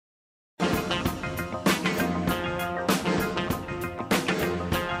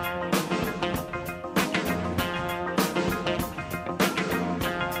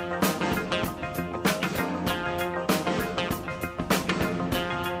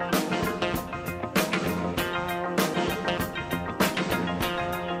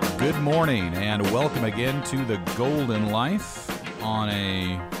Good morning, and welcome again to the Golden Life on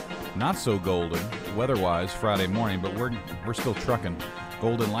a not-so-golden, weather-wise, Friday morning, but we're still trucking.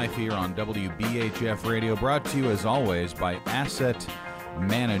 Golden Life here on WBHF Radio, brought to you, as always, by Asset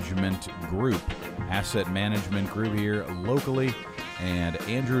Management Group. Asset Management Group here locally, and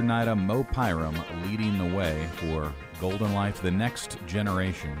Andrew Nida, Mo Pyram leading the way for Golden Life, the next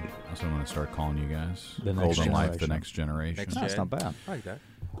generation. That's what I'm going to start calling you guys. The next Golden generation. Life, the next generation. That's not bad. I like that.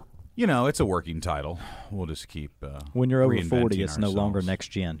 You know, it's a working title. We'll just keep when you're over reinventing 40, it's no ourselves. longer next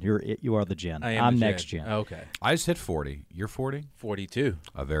gen. You are the gen. I'm the next gen. Okay. I just hit 40. You're 40? 42.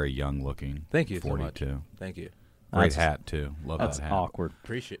 A very young looking. Thank you 42. so much. Thank you. Great That's- hat too. Love That's that hat. awkward.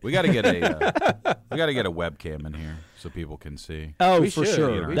 Appreciate it. We got to get a webcam in here so people can see. Oh, We for should.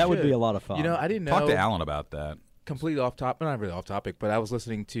 sure. We That would should. be a lot of fun. You know, I didn't know. Talk to Alan about that. Completely off topic. Not really off topic, but I was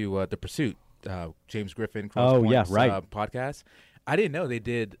listening to The Pursuit, James Griffin. Cross Oh, yeah, Point's, right. Podcast. I didn't know they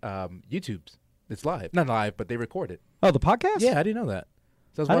did YouTube's. It's live. Not live, but they record it. Oh, the podcast? Yeah, I didn't know that.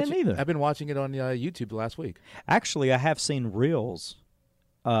 So I didn't either. I've been watching it on YouTube the last week. Actually, I have seen reels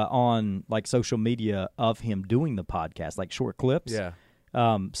on like social media of him doing the podcast, like short clips. Yeah.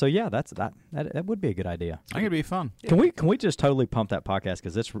 So yeah, that would be a good idea. I think it'd be fun. Can we just totally pump that podcast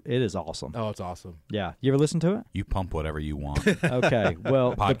because it is awesome. Oh, it's awesome. Yeah, you ever listen to it? You pump whatever you want. Okay,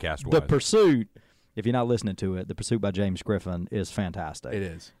 well, Podcast-wise. the Pursuit. If you're not listening to it, The Pursuit by James Griffin is fantastic. It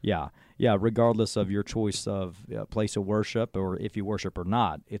is. Yeah. Regardless of your choice of place of worship or if you worship or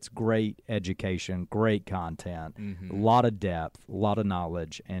not, it's great education, great content, a lot of depth, a lot of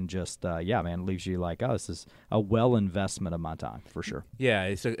knowledge, and just man, leaves you like, oh, this is a well investment of my time for sure. Yeah,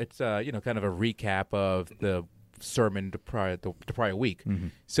 it's kind of a recap of the sermon the prior week.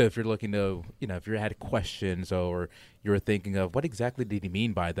 So if you're looking to, if you had questions or you're thinking of what exactly did he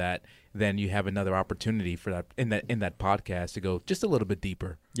mean by that, then you have another opportunity for that in that podcast to go just a little bit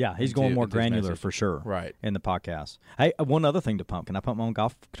deeper. Yeah, he's into- going more into his granular message. for sure. Right. In the podcast. Hey, one other thing to pump. Can I pump my own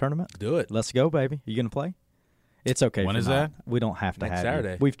golf tournament? Do it. Let's go, baby. You gonna play? It's okay. When if is you're not. that? We don't have to Next have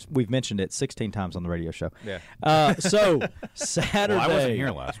Saturday. you. We've mentioned it 16 times on the radio show. Yeah. So Saturday. Well, I wasn't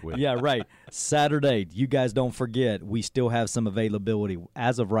here last week. Yeah, right. Saturday. You guys don't forget. We still have some availability.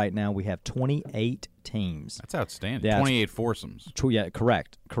 As of right now, we have 28 teams. That's outstanding. Yeah, 28 foursomes. Yeah,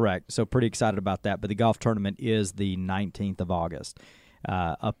 correct. So pretty excited about that. But the golf tournament is the 19th of August,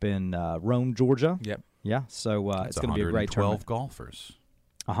 up in Rome, Georgia. Yep. Yeah. So That's it's going to be a great 112 tournament. golfers.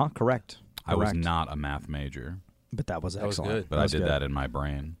 Correct. I was Correct. not a math major, But that was That was excellent. good. but That I was did good. that in my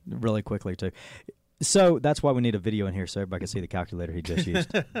brain. Really quickly too. So that's why we need a video in here so everybody can see the calculator he just used.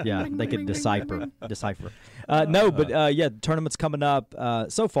 Yeah, they could decipher. The tournament's coming up.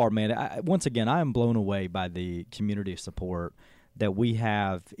 So far, man, once again, I am blown away by the community support that we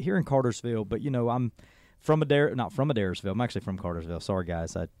have here in Cartersville. But I'm from not from Adairsville. I'm actually from Cartersville. Sorry,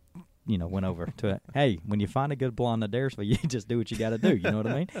 guys. I went over to it. Hey, when you find a good blonde in Adairsville, you just do what you got to do. You know what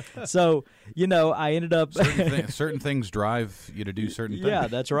I mean? So, I ended up Certain things drive you to do certain things. Yeah,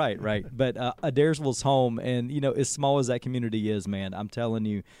 that's right. But Adairsville's home, and as small as that community is, man, I'm telling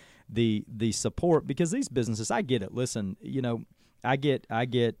you, the support, because these businesses, I get it. Listen, I get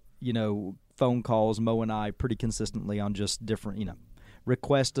phone calls, Mo and I, pretty consistently on just different,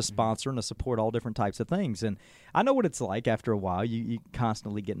 request to sponsor and to support all different types of things. And I know what it's like after a while. You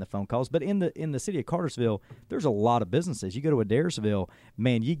constantly getting the phone calls. But in the city of Cartersville, there's a lot of businesses. You go to Adairsville,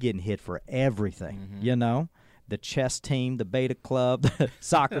 man, you getting hit for everything, The chess team, the beta club, the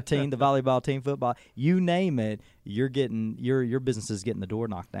soccer team, the volleyball team, football, you name it, you're getting your business is getting the door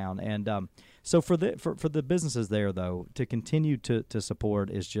knocked down. And so for the businesses there, though, to continue to support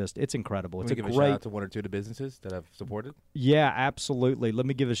is just, it's incredible. Can It's we a give great a shout out to one or two of the businesses that have supported? Yeah, absolutely. Let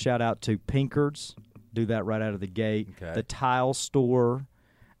me give a shout out to Pinker's. Do that right out of the gate. Okay. The Tile Store,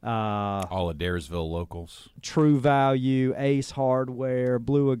 All Adairsville locals. True Value, Ace Hardware,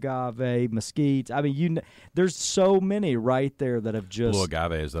 Blue Agave, Mesquites. I mean, there's so many right there that have just Blue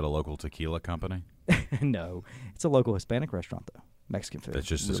Agave, is that a local tequila company? No, it's a local Hispanic restaurant though. Mexican food. That's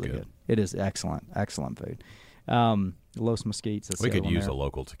just as Really good. It is excellent food. Los Mesquites. That's We the other could one use there. a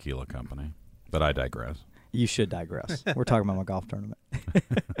local tequila company, but I digress. You should digress. We're talking about my golf tournament.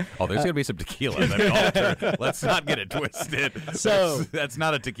 Oh, there's going to be some tequila in the altar. Let's not get it twisted. So- that's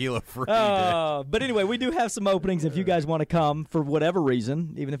not a tequila-free day. But anyway, we do have some openings if you guys want to come for whatever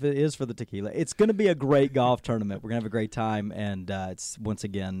reason, even if it is for the tequila. It's going to be a great golf tournament. We're going to have a great time, and it's, once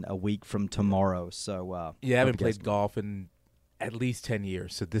again, a week from tomorrow. So I hope haven't you guys played golf in at least 10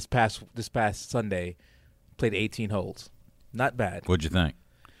 years. So this past Sunday, played 18 holes. Not bad. What'd you think?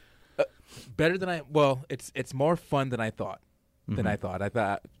 Better than it's more fun than I thought. I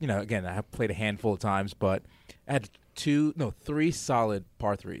thought, again, I have played a handful of times, but I had three solid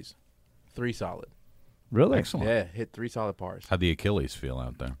par threes. 3 solid. Really? Excellent. Yeah, hit 3 solid pars. How'd the Achilles feel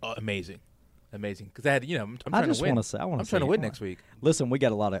out there? Oh, amazing. Because I had, I'm I trying just to win. want to say, I want I'm to trying to win next week. Listen, we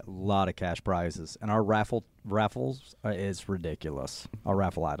got a lot of cash prizes, and our raffles is ridiculous. Our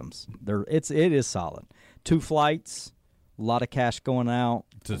raffle items, it is solid. 2 flights, a lot of cash going out.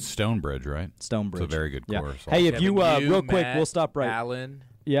 It's at Stonebridge, right? Stonebridge. It's a very good Yeah. course. Hey, if you Kevin, real quick, Matt, we'll stop right. Alan,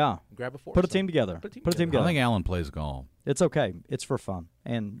 Yeah. grab a four. Put a team together. Put a team Put a team I together. think Alan plays golf. It's okay. It's for fun,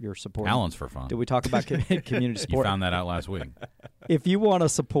 and you're supporting. Alan's for fun. Did we talk about community You support? found that out last week. If you want to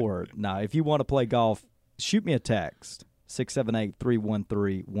support, if you want to play golf, shoot me a text,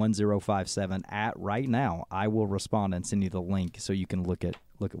 678-313-1057 at right now. I will respond and send you the link so you can look at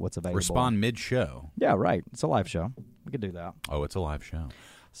what's available. Respond mid-show. Yeah, right. It's a live show. We could do that. Oh, it's a live show.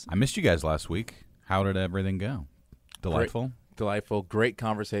 I missed you guys last week. How did everything go? Delightful? Delightful. Great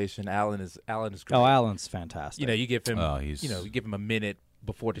conversation. Alan is great. Oh, Alan's fantastic. You give him he's- you give him a minute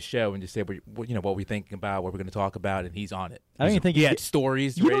before the show and just say what we're thinking about, what we're going to talk about, and he's on it. I don't even think he had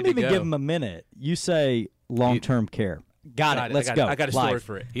stories. You ready don't to even go. give him a minute. You say long-term care. Got it. Let's go. I got a Live. story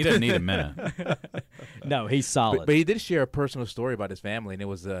for it. He doesn't need a minute. No, he's solid. But he did share a personal story about his family, and it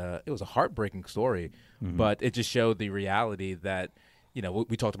was a heartbreaking story. Mm-hmm. But it just showed the reality that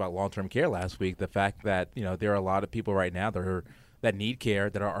we talked about long-term care last week. The fact that there are a lot of people right now that need care,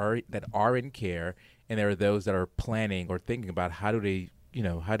 that are in care, and there are those that are planning or thinking about how do they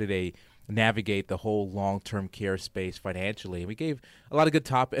navigate the whole long-term care space financially. And we gave a lot of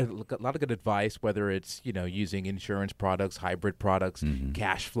good advice, whether it's using insurance products, hybrid products,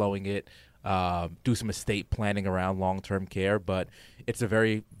 cash flowing it, do some estate planning around long-term care. But it's a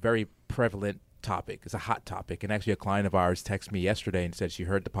very, very prevalent topic. It's a hot topic. And actually, a client of ours texted me yesterday and said she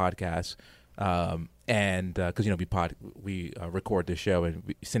heard the podcast. And because we record this show and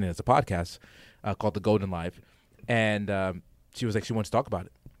we send it as a podcast called The Golden Life, and she was like, she wants to talk about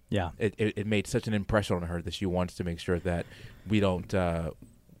it. Yeah, it made such an impression on her that she wants to make sure that we don't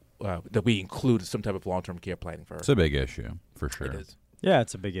that we include some type of long-term care planning for her. It's a big issue, for sure. It is. Yeah,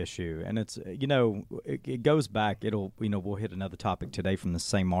 it's a big issue, and it's it goes back. We'll hit another topic today from the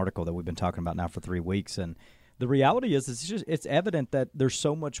same article that we've been talking about now for 3 weeks, and the reality is it's evident that there's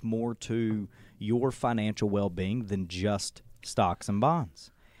so much more to your financial well-being than just stocks and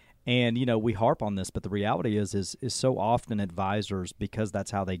bonds. And we harp on this, but the reality is so often advisors, because that's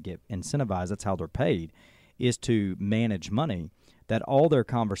how they get incentivized, that's how they're paid, is to manage money, that all their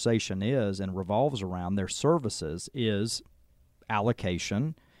conversation is and revolves around their services is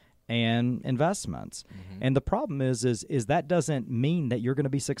allocation and investments. Mm-hmm. And the problem is that doesn't mean that you're going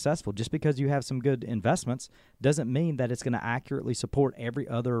to be successful. Just because you have some good investments doesn't mean that it's going to accurately support every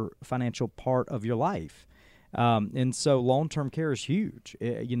other financial part of your life. And so long-term care is huge,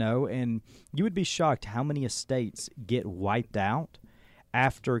 and you would be shocked how many estates get wiped out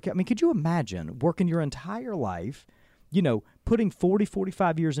after. I mean, could you imagine working your entire life, putting 40,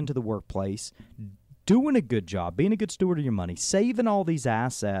 45 years into the workplace, doing a good job, being a good steward of your money, saving all these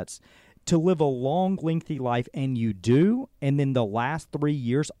assets to live a long, lengthy life, and you do, and then the last 3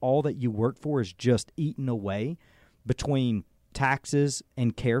 years, all that you worked for is just eaten away between taxes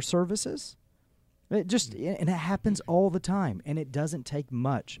and care services? And it happens all the time, and it doesn't take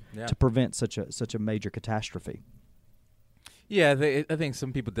much to prevent such a major catastrophe. Yeah, I think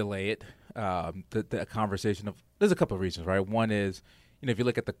some people delay it. The conversation of there's a couple of reasons, right? One is, if you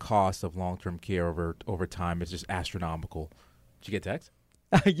look at the cost of long-term care over time, it's just astronomical. Did you get text?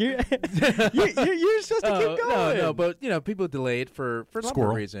 you're supposed to keep going. No, but people delay it for a number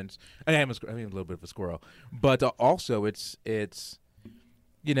of reasons. I am a little bit of a squirrel, but also it's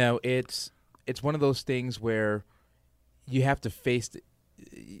one of those things where you have to face.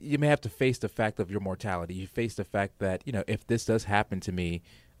 You may have to face the fact of your mortality. You face the fact that if this does happen to me,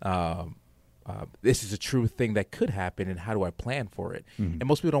 this is a true thing that could happen, and how do I plan for it? Mm-hmm. And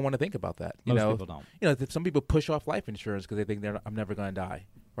most people don't want to think about that. Most people don't. Some people push off life insurance because they think I'm never going to die.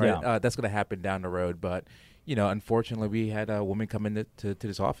 Right? Yeah. That's going to happen down the road. But unfortunately, we had a woman come into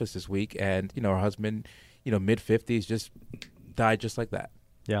this office this week, and her husband, mid-50s, just died just like that.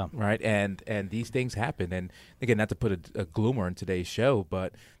 Yeah. Right. And these things happen. And again, not to put a gloomer in today's show,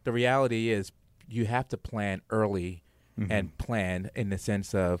 but the reality is you have to plan early. Mm-hmm. And plan in the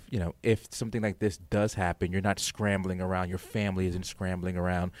sense of, if something like this does happen, you're not scrambling around. Your family isn't scrambling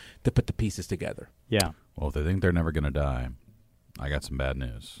around to put the pieces together. Yeah. Well, if they think they're never going to die, I got some bad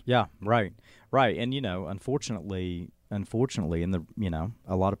news. Yeah. Right. And unfortunately, and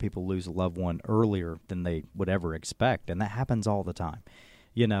a lot of people lose a loved one earlier than they would ever expect, and that happens all the time.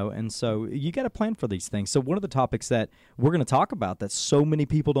 And so you got to plan for these things. So one of the topics that we're going to talk about that so many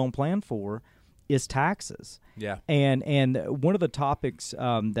people don't plan for is taxes. Yeah. And one of the topics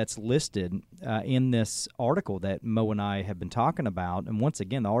that's listed in this article that Mo and I have been talking about, and once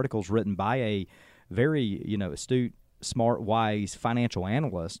again, the article's written by a very astute, smart, wise financial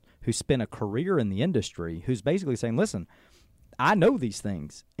analyst who spent a career in the industry, who's basically saying, listen, I know these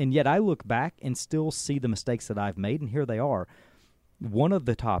things, and yet I look back and still see the mistakes that I've made, and here they are. One of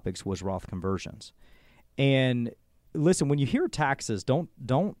the topics was Roth conversions. And listen, when you hear taxes,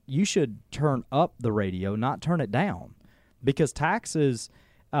 you should turn up the radio, not turn it down, because taxes,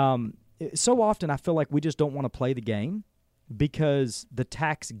 so often I feel like we just don't want to play the game because the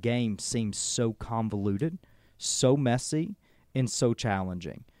tax game seems so convoluted, so messy, and so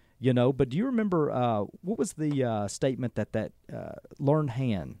challenging. But do you remember what was the statement that Learned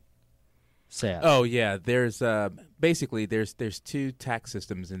Hand said? Oh yeah, there's basically there's two tax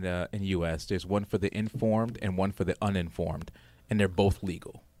systems in the U.S. There's one for the informed and one for the uninformed, and they're both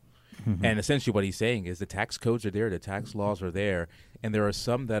legal. Mm-hmm. And essentially, what he's saying is the tax codes are there, the tax laws are there, and there are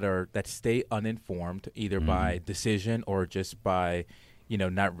some that stay uninformed either by decision or just by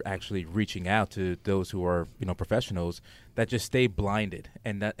not actually reaching out to those who are professionals, that just stay blinded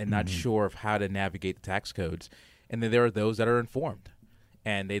and not sure of how to navigate the tax codes. And then there are those that are informed,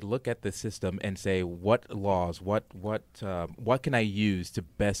 and they look at the system and say, what laws, what can I use to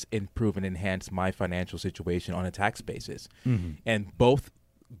best improve and enhance my financial situation on a tax basis? Mm-hmm. And both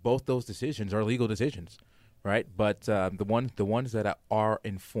those decisions are legal decisions, right? But the ones that are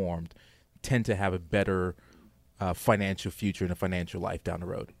informed tend to have a better financial future and a financial life down the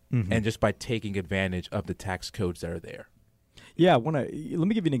road, and just by taking advantage of the tax codes that are there. Yeah, let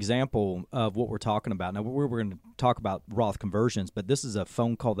me give you an example of what we're talking about. Now, we're going to talk about Roth conversions, but this is a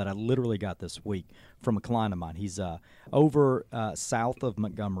phone call that I literally got this week from a client of mine. He's over south of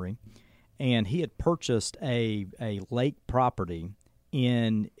Montgomery, and he had purchased a lake property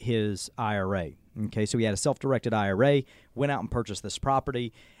in his IRA. Okay, so he had a self-directed IRA, went out and purchased this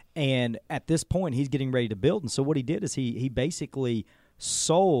property, and at this point, he's getting ready to build. And so what he did is he basically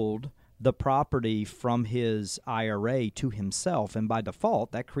sold the property from his IRA to himself, and by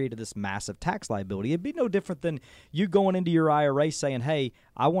default, that created this massive tax liability. It'd be no different than you going into your IRA saying, hey,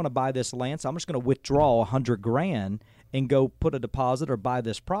 I want to buy this land, so I'm just going to withdraw $100,000 and go put a deposit or buy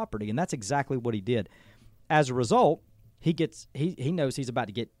this property, and that's exactly what he did. As a result, he knows he's about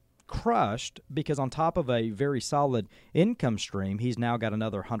to get crushed because on top of a very solid income stream, he's now got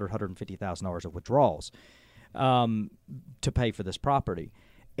another $150,000 of withdrawals to pay for this property.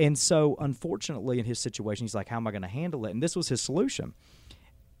 And so, unfortunately, in his situation, he's like, how am I going to handle it? And this was his solution.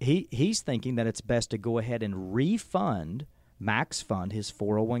 He's thinking that it's best to go ahead and max fund his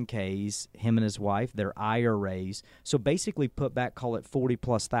 401ks, him and his wife, their IRAs. So basically put back, call it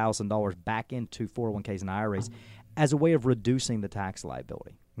 $40,000+ back into 401ks and IRAs as a way of reducing the tax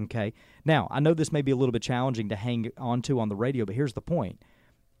liability. Okay. Now, I know this may be a little bit challenging to hang on to on the radio, but here's the point.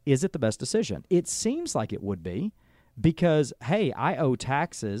 Is it the best decision? It seems like it would be because, hey, I owe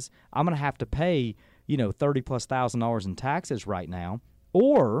taxes. I'm going to have to pay, $30,000+ in taxes right now,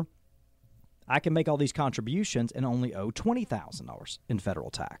 or I can make all these contributions and only owe $20,000 in federal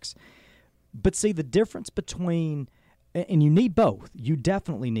tax. But see, the difference between, and you need both. You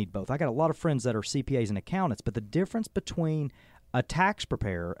definitely need both. I got a lot of friends that are CPAs and accountants, but the difference between a tax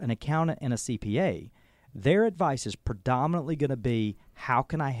preparer, an accountant, and a CPA, their advice is predominantly going to be, how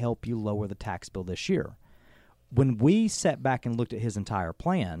can I help you lower the tax bill this year? When we sat back and looked at his entire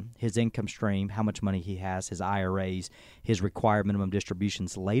plan, his income stream, how much money he has, his IRAs, his required minimum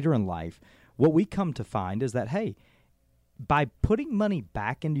distributions later in life, what we come to find is that, hey, by putting money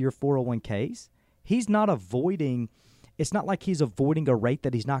back into your 401ks, he's not avoiding, it's not like he's avoiding a rate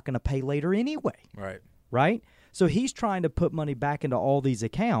that he's not going to pay later anyway. Right? So he's trying to put money back into all these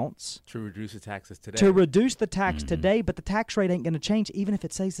accounts. To reduce the taxes today. To reduce the tax today, but the tax rate ain't going to change even if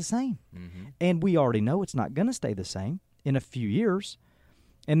it stays the same. Mm-hmm. And we already know it's not going to stay the same in a few years.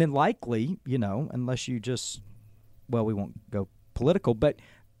 And then likely, unless you just, we won't go political, but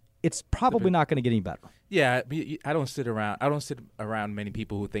it's probably not going to get any better. Yeah, I don't sit around many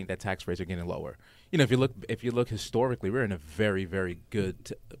people who think that tax rates are getting lower. If you look historically, we're in a very, very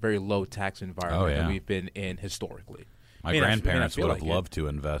good, very low tax environment that we've been in historically. My grandparents would have loved to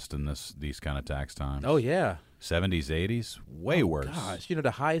invest in these kind of tax times. Oh yeah, 70s, 80s, way worse. Gosh,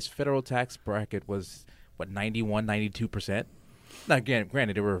 the highest federal tax bracket was 91, 92%. Now again,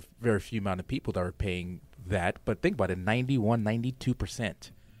 granted, there were a very few amount of people that were paying that, but think about it, 91,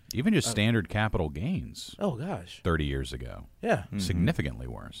 92%. Even just standard capital gains. Oh, gosh. 30 years ago. Yeah. Significantly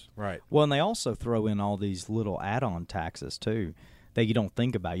worse. Right. Well, and they also throw in all these little add-on taxes, too, that you don't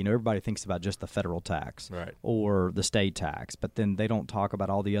think about. Everybody thinks about just the federal tax Right. or the state tax, but then they don't talk about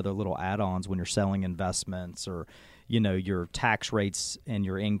all the other little add-ons when you're selling investments or, your tax rates and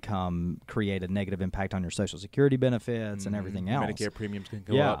your income create a negative impact on your Social Security benefits and everything else. Medicare premiums can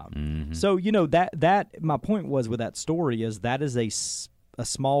go up. So, that my point was with that story is that is a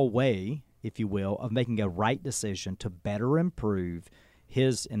small way, if you will, of making a right decision to better improve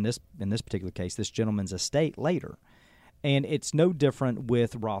his, in this particular case, this gentleman's estate later. And it's no different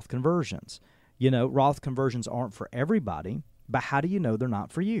with Roth conversions. Roth conversions aren't for everybody, but how do you know they're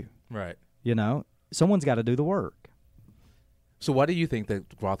not for you? Right. Someone's got to do the work. So why do you think that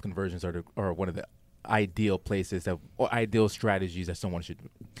Roth conversions are one of the ideal places or ideal strategies that someone should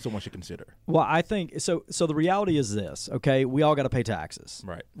consider? Well, I think so. So the reality is this, okay? We all got to pay taxes,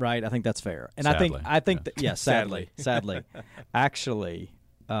 Right? Right. I think that's fair, and Sadly. I think that, yeah, sadly. Actually,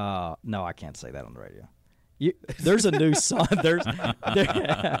 no, I can't say that on the radio. There's a new song.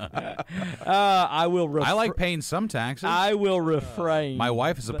 I will. I like paying some taxes. I will refrain. My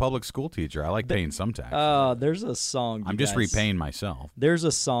wife is a public school teacher. I like paying some taxes. There's a song. I'm just repaying myself. There's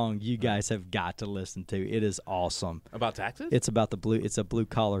a song you guys have got to listen to. It is awesome. About taxes? It's about it's a blue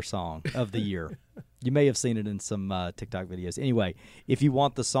collar song of the year. You may have seen it in some TikTok videos. Anyway, if you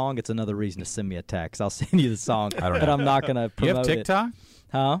want the song, it's another reason to send me a text. I'll send you the song, but I'm not going to promote it. You have TikTok?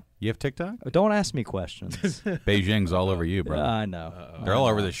 Huh? You have TikTok? Don't ask me questions. Beijing's all over you, brother. I know. They're all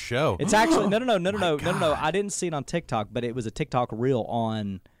over the show. It's actually no. I didn't see it on TikTok, but it was a TikTok reel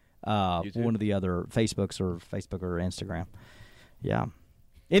on one of the other Facebook or Instagram. Yeah.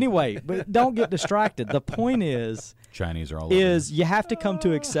 Anyway, but don't get distracted. The point is, Chinese are all over you. You have to come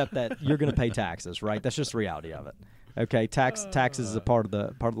to accept that you're going to pay taxes, right? That's just the reality of it. Okay, taxes is a part of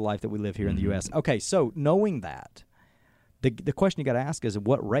the life that we live here in the U.S. Okay, so knowing that, the question you got to ask is,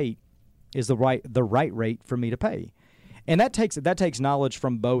 what rate is the right rate for me to pay? And that takes knowledge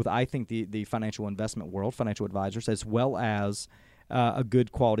from both, I think, the financial investment world, financial advisors, as well as a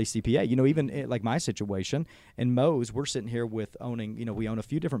good quality CPA. Even like my situation and Mo's, we're sitting here with owning, we own a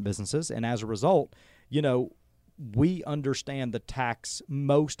few different businesses, and as a result, we understand the tax,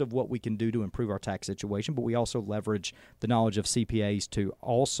 most of what we can do to improve our tax situation, but we also leverage the knowledge of CPAs to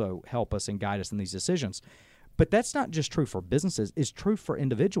also help us and guide us in these decisions. But that's not just true for businesses, it's true for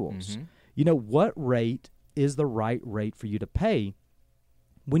individuals. What rate is the right rate for you to pay?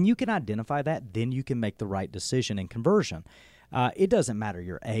 When you can identify that, then you can make the right decision in conversion. It doesn't matter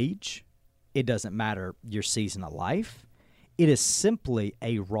your age. It doesn't matter your season of life. It is simply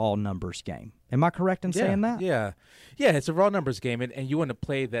a raw numbers game. Am I correct in saying that? Yeah. It's a raw numbers game, and you want to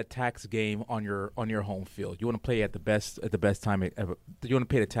play that tax game on your home field. You want to play at the best time. You want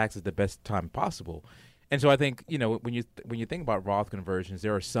to pay the taxes at the best time possible. And so I think, when you think about Roth conversions,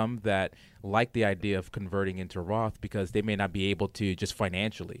 there are some that like the idea of converting into Roth because they may not be able to just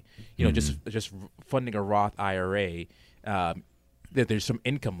financially, just funding a Roth IRA. That there's some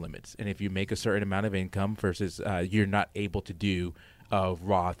income limits, and if you make a certain amount of income versus you're not able to do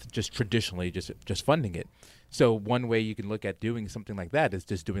Roth just traditionally just funding it. So one way you can look at doing something like that is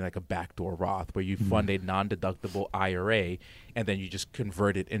just doing like a backdoor Roth where you fund a non-deductible IRA and then you just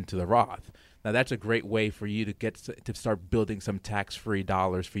convert it into the Roth. Now that's a great way for you to start building some tax-free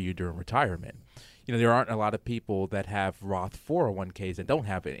dollars for you during retirement. There aren't a lot of people that have Roth 401ks that don't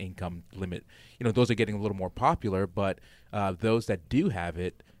have an income limit. Those are getting a little more popular, but those that do have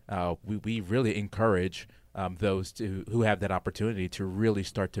it, we really encourage those who have that opportunity to really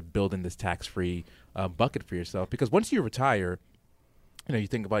start to build in this tax-free bucket for yourself. Because once you retire, you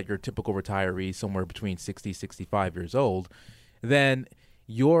think about your typical retiree somewhere between 60, 65 years old, then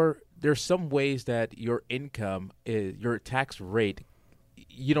there's some ways that your income, your tax rate,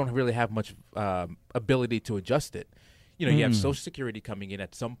 you don't really have much ability to adjust it. You have Social Security coming in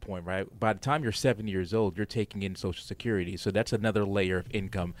at some point, right? By the time you're 70 years old, you're taking in Social Security. So that's another layer of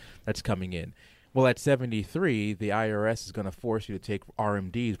income that's coming in. Well, at 73, the IRS is going to force you to take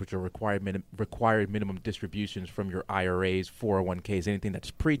RMDs, which are required minimum distributions from your IRAs, 401ks, anything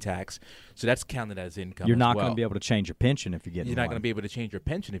that's pre-tax. So that's counted as income. You're not going to be able to change your pension if you get. You're not going to be able to change your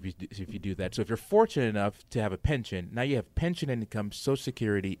pension if you do that. So if you're fortunate enough to have a pension, now you have pension income, Social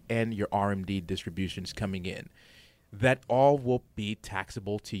Security, and your RMD distributions coming in. That all will be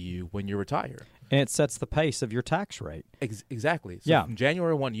taxable to you when you retire. And it sets the pace of your tax rate. Exactly. So from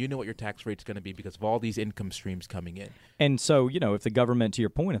January 1, you know what your tax rate is going to be because of all these income streams coming in. And so, if the government, to your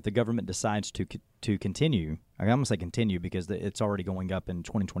point, if the government decides to continue, I'm going to say continue because it's already going up in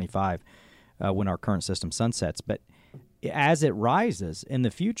 2025 when our current system sunsets. But as it rises in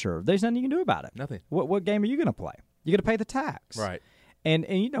the future, there's nothing you can do about it. Nothing. What game are you going to play? You're going to pay the tax. Right. And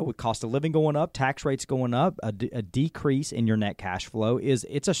with cost of living going up, tax rates going up, a decrease in your net cash flow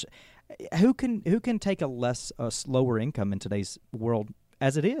who can take a slower income in today's world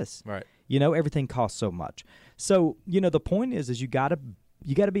as it is. Right. Everything costs so much. So, the point is you got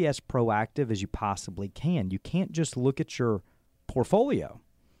to be as proactive as you possibly can. You can't just look at your portfolio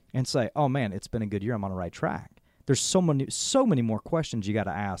and say, "Oh man, it's been a good year. I'm on the right track." There's so many more questions you got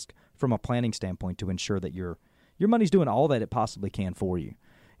to ask from a planning standpoint to ensure that your money's doing all that it possibly can for you.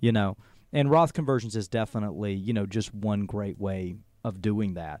 And Roth conversions is definitely, just one great way of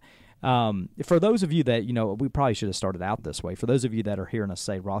doing that. For those of you that, we probably should have started out this way. For those of you that are hearing us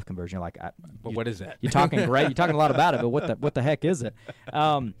say Roth conversion, you're like, but what is that? You're talking great. You're talking a lot about it, but what the heck is it?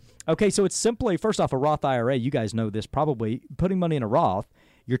 Okay, so it's simply, first off, a Roth IRA. You guys know this probably. Putting money in a Roth,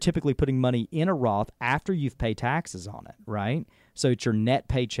 you're typically putting money in a Roth after you've paid taxes on it, right? So it's your net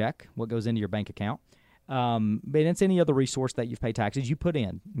paycheck, what goes into your bank account. But it's any other resource that you've paid taxes you put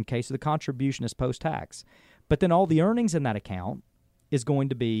in case the contribution is post-tax. But then all the earnings in that account is going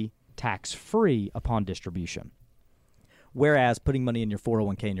to be tax-free upon distribution. Whereas putting money in your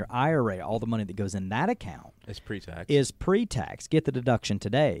 401k and your IRA, all the money that goes in that account is pre-tax. Get the deduction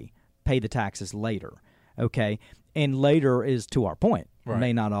today, pay the taxes later. Okay? And later is, to our point,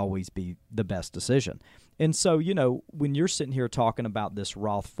 may not always be the best decision. And so, when you're sitting here talking about this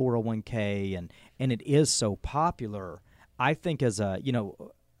Roth 401k and it is so popular, I think as a,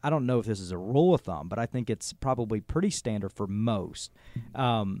 I don't know if this is a rule of thumb, but I think it's probably pretty standard for most.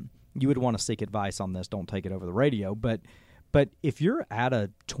 You would want to seek advice on this. Don't take it over the radio. But if you're at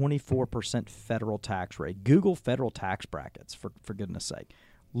a 24% federal tax rate, Google federal tax brackets, for goodness sake.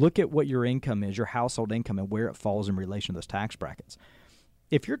 Look at what your income is, your household income, and where it falls in relation to those tax brackets.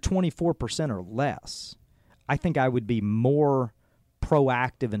 If you're 24% or less, I think I would be more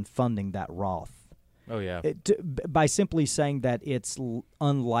proactive in funding that Roth. Oh, yeah. By simply saying that it's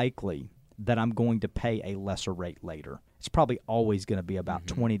unlikely that I'm going to pay a lesser rate later. It's probably always going to be about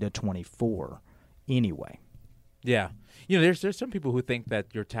 20 to 24 anyway. Yeah. There's some people who think that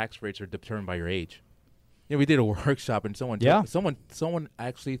your tax rates are determined by your age. We did a workshop and someone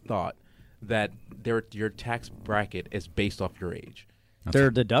actually thought that your tax bracket is based off your age. There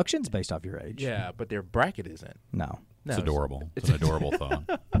are deductions based off your age. Yeah, but their bracket isn't. No. It's adorable. It's an adorable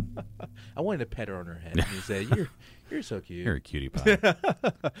thought. I wanted to pet her on her head and say, "You're so cute. You're a cutie pie."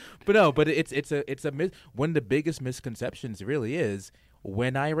 But it's a one of the biggest misconceptions really is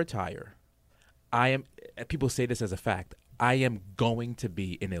when I retire, people say this as a fact, I am going to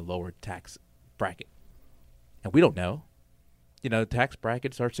be in a lower tax bracket, and we don't know. Tax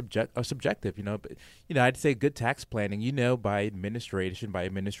brackets are subjective. But I'd say good tax planning. By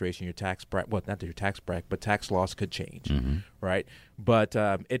administration, your tax bracket. Well, not your tax bracket, but tax laws could change, right? But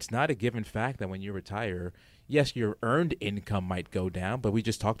it's not a given fact that when you retire, yes, your earned income might go down. But we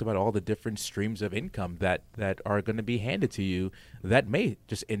just talked about all the different streams of income that are going to be handed to you that may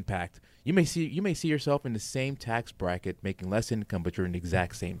just impact. You may see yourself in the same tax bracket, making less income, but you're in the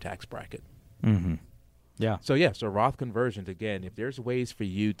exact same tax bracket. Mm-hmm. Yeah. So Roth conversions, again, if there's ways for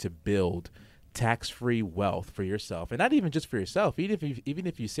you to build tax-free wealth for yourself, and not even just for yourself, even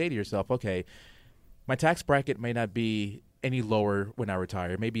if you say to yourself, okay, my tax bracket may not be any lower when I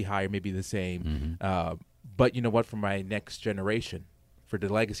retire, maybe higher, maybe the same, but you know what, for my next generation, for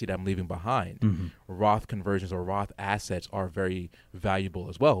the legacy that I'm leaving behind, Roth conversions or Roth assets are very valuable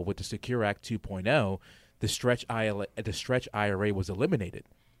as well. With the Secure Act 2.0, the stretch IRA was eliminated.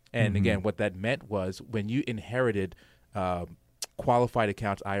 And again, what that meant was when you inherited qualified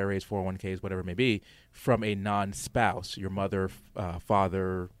accounts, IRAs, 401ks, whatever it may be, from a non-spouse, your mother,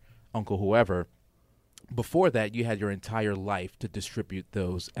 father, uncle, whoever, before that you had your entire life to distribute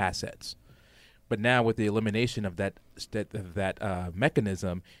those assets. But now with the elimination of that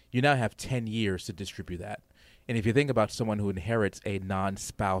mechanism, you now have 10 years to distribute that. And if you think about someone who inherits a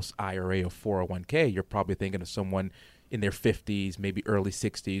non-spouse IRA or 401k, you're probably thinking of someone in their 50s, maybe early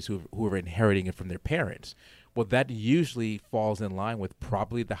 60s, who are inheriting it from their parents. Well, that usually falls in line with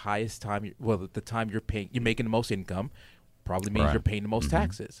probably the highest time, the time you're making the most income, probably means you're paying the most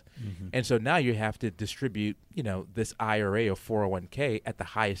taxes. And so now you have to distribute, this IRA or 401k at the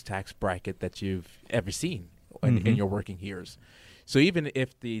highest tax bracket that you've ever seen in your working years. So even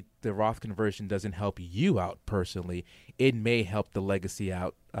if the Roth conversion doesn't help you out personally, it may help the legacy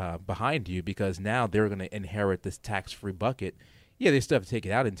out behind you, because now they're going to inherit this tax-free bucket. Yeah, they still have to take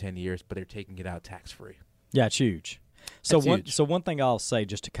it out in 10 years, but they're taking it out tax-free. Yeah, it's huge. So one thing I'll say,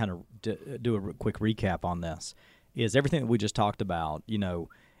 just to kind of do a quick recap on this, is everything that we just talked about,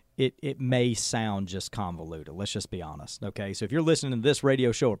 it may sound just convoluted. Let's just be honest, okay? So if you're listening to this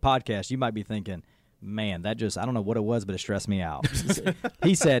radio show or podcast, you might be thinking, Man, that just, I don't know what it was, but it stressed me out.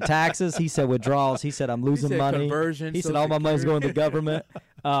 He said taxes. He said withdrawals. He said I'm losing money. Conversion, he said all my money's going to the government.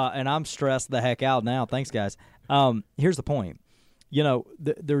 And I'm stressed the heck out now. Thanks, guys. Here's the point. You know,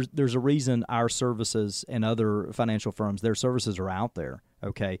 there's a reason our services and other financial firms, their services are out there.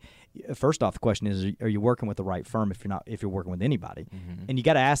 Okay. First off, the question is, are you working with the right firm if you're working with anybody? Mm-hmm. And you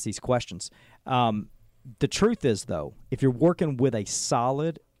got to ask these questions. The truth is, though, if you're working with a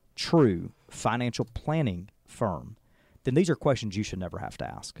solid, true financial planning firm, then these are questions you should never have to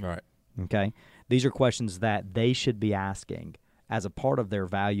ask. All right. Okay? These are questions that they should be asking as a part of their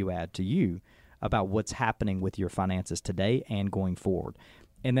value add to you about what's happening with your finances today and going forward.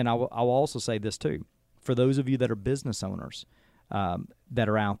 And then I'll also say this too. For those of you that are business owners that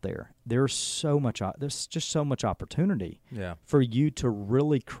are out there, there's just so much opportunity for you to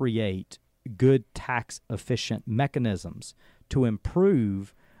really create good tax-efficient mechanisms to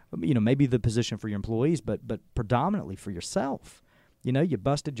improve, maybe the position for your employees, but predominantly for yourself. You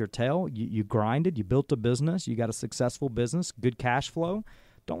busted your tail, you grinded, you built a business, you got a successful business, good cash flow.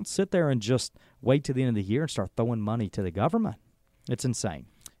 Don't sit there and just wait to the end of the year and start throwing money to the government. It's insane.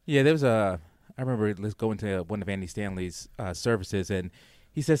 Yeah, there was I remember going to one of Andy Stanley's services, and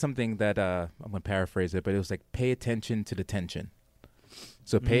he said something that I'm going to paraphrase it, but it was like, pay attention to the tension.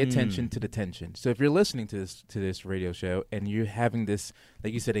 So pay attention to the tension. So if you're listening to this radio show and you're having this,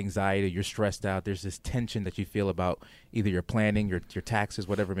 like you said, anxiety, you're stressed out, there's this tension that you feel about either your planning, your taxes,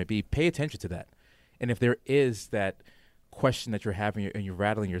 whatever it may be, pay attention to that. And if there is that question that you're having and you're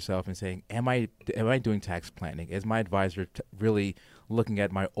rattling yourself and saying, am I doing tax planning? Is my advisor really looking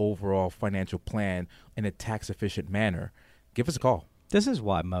at my overall financial plan in a tax-efficient manner? Give us a call. This is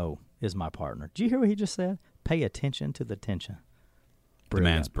why Mo is my partner. Did you hear what he just said? Pay attention to the tension. The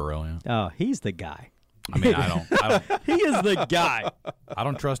man's brilliant. Oh, he's the guy. I mean, I don't. He is the guy. I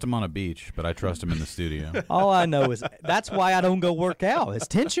don't trust him on a beach, but I trust him in the studio. All I know is that's why I don't go work out. It's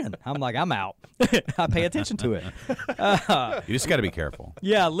tension. I'm like, I'm out. I pay attention to it. You just got to be careful.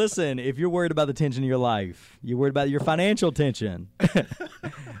 Yeah, listen, if you're worried about the tension in your life, you're worried about your financial tension,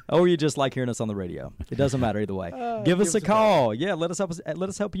 or you just like hearing us on the radio, it doesn't matter either way. Give us a call. Yeah, let us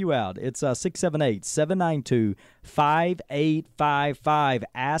help you out. It's 678-792-5855,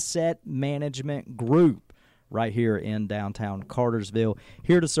 Asset Management Group. Right here in downtown Cartersville.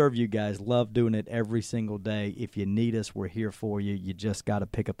 Here to serve you guys. Love doing it every single day. If you need us, we're here for you. You just got to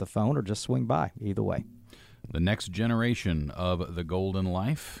pick up the phone or just swing by. Either way. The next generation of the Golden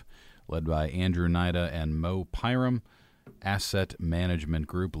Life, led by Andrew Nida and Mo Pyram. Asset Management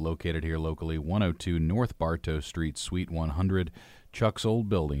Group, located here locally, 102 North Bartow Street, Suite 100. Chuck's old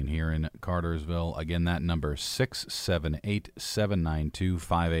building here in Cartersville. Again, that number,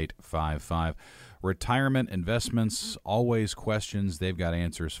 678-792-5855. Retirement, investments, always questions. They've got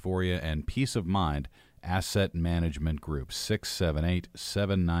answers for you. And peace of mind, Asset Management Group,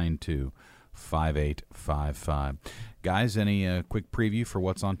 678-792-5855. Guys, any quick preview for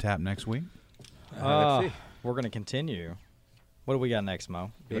what's on tap next week? Let's see. We're going to continue. What do we got next,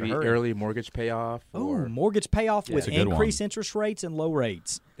 Mo? Maybe early mortgage payoff. Oh, mortgage payoff with increased interest rates and low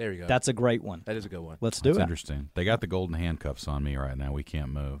rates. There you go. That's a great one. That is a good one. Let's do it. Interesting. They got the golden handcuffs on me right now. We can't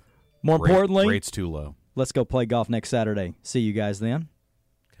move. More importantly, rate's too low. Let's go play golf next Saturday. See you guys then.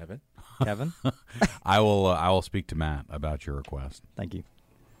 Kevin? I will speak to Matt about your request. Thank you.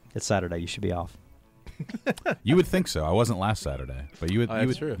 It's Saturday. You should be off. You would think so. I wasn't last Saturday, but you would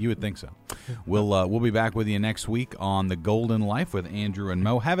think so. We'll be back with you next week on The Golden Life with Andrew and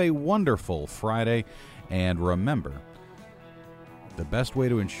Mo. Have a wonderful Friday, and remember, the best way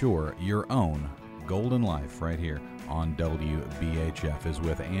to ensure your own golden life right here on WBHF is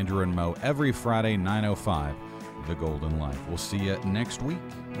with Andrew and Mo every Friday, 9:05, The Golden Life. We'll see you next week.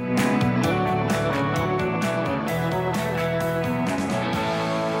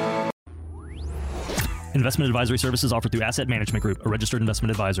 Investment advisory services offered through Asset Management Group, a registered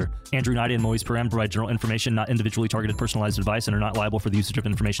investment advisor. Andrew Nida and Moise Param provide general information, not individually targeted personalized advice, and are not liable for the usage of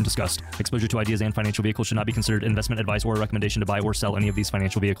information discussed. Exposure to ideas and financial vehicles should not be considered investment advice or a recommendation to buy or sell any of these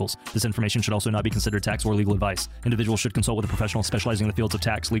financial vehicles. This information should also not be considered tax or legal advice. Individuals should consult with a professional specializing in the fields of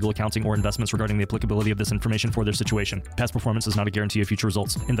tax, legal, accounting, or investments regarding the applicability of this information for their situation. Past performance is not a guarantee of future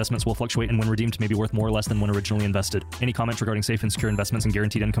results. Investments will fluctuate and when redeemed may be worth more or less than when originally invested. Any comments regarding safe and secure investments and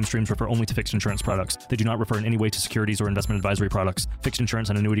guaranteed income streams refer only to fixed insurance products. They do not refer in any way to securities or investment advisory products. Fixed insurance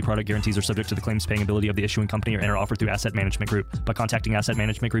and annuity product guarantees are subject to the claims paying ability of the issuing company and are offered through Asset Management Group. By contacting Asset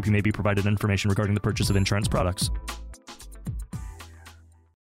Management Group, you may be provided information regarding the purchase of insurance products.